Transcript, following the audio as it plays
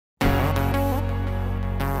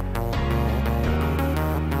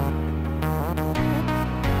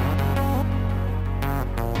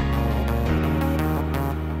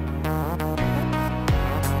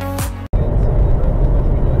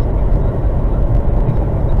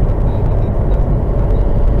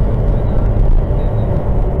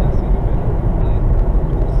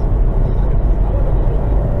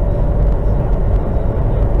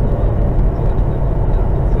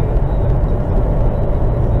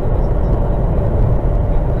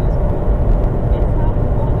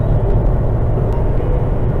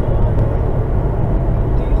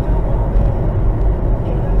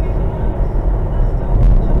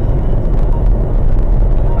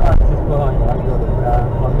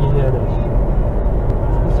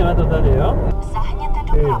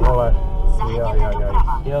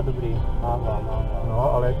Jo, dobrý, mává.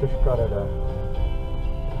 No, ale je to škaredé.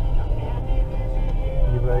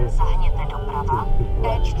 Dívej. Sahněte doprava,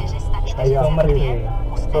 D444 Jsou mrtví.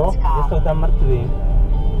 Co? Jsou tam mrtví.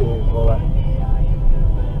 Ty vole.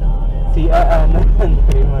 CAN,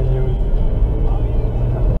 primažu.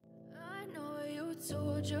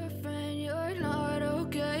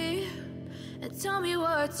 Tell me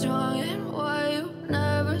what's wrong and why you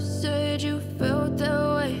never said you felt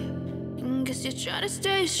that way. And guess you're trying to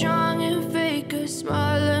stay strong and fake a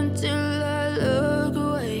smile until I look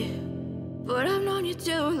away. But I've known you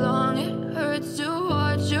too long, it hurts to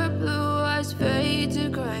watch your blue eyes fade to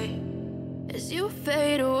grey as you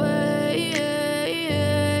fade away.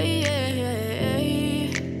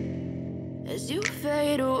 As you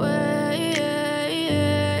fade away.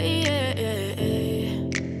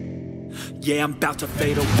 Yeah, I'm about to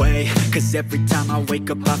fade away, cause every time I wake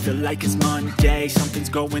up I feel like it's Monday. Something's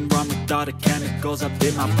going wrong with all the chemicals up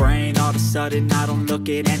in my brain. All of a sudden I don't look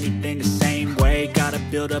at anything the same way. Got a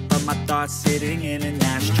build up of my thoughts sitting in an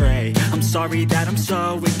ashtray. I'm sorry that I'm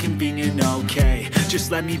so inconvenient, okay. Just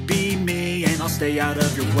let me be me and I'll stay out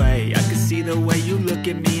of your way. I can see the way you look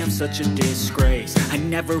at me, I'm such a disgrace. I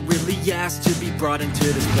never really asked to be brought into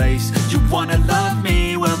this place. You wanna love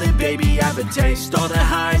me? Well then baby I have a taste. All the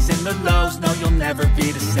highs and the lows, no you'll never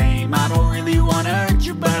be the same. I don't really wanna hurt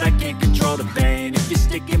you but I can't control the pain. If you're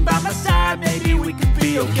sticking by my side maybe we could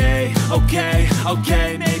be okay.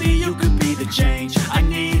 Okay, maybe you could be the change I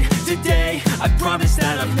need today. I promise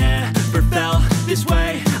that I've never felt this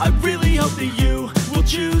way. I really hope that you will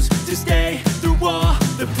choose to stay through all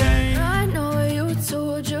the pain. I know you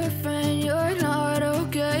told your friend you're not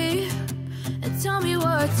okay. And tell me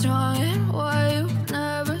what's wrong and why you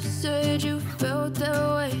never said you felt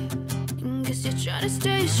that way. And guess you're trying to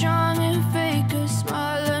stay strong and fake a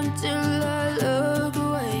smile until I look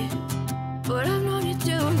away. But I've known you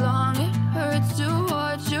too long, it hurts to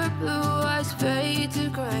watch your blue eyes fade to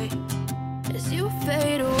grey as you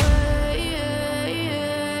fade away.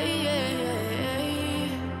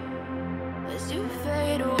 As you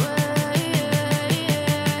fade away.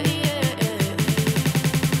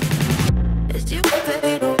 As you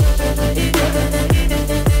fade away.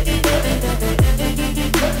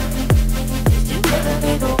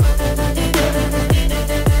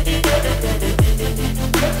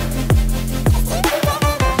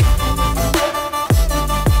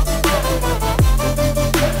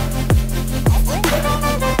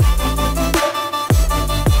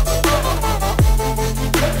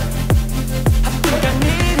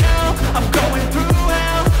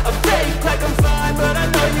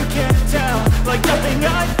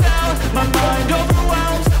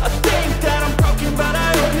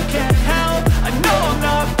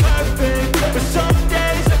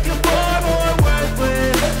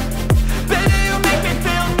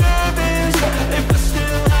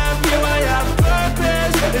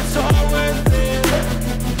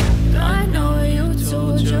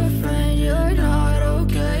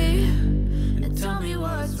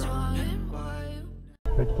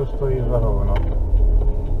 Teď to stojí za hovno.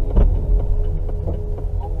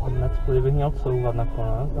 Konec, kdybych měl couvat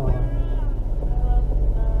nakonec, ale...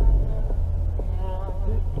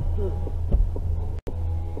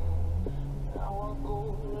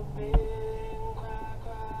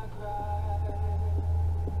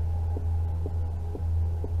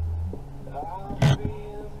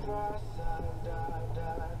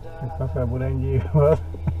 Teď se budeme dívat.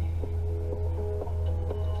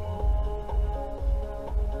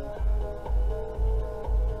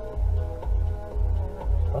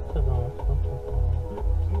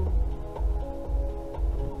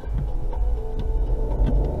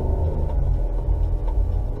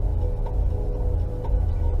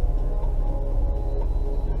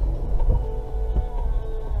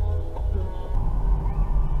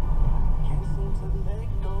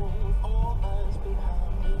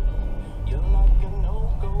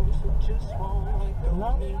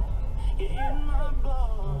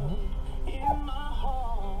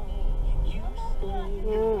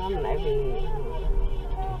 Nevím.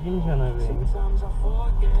 Vím, že nevím.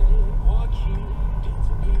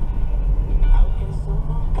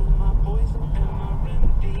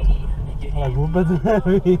 Ale vůbec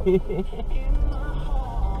nevím.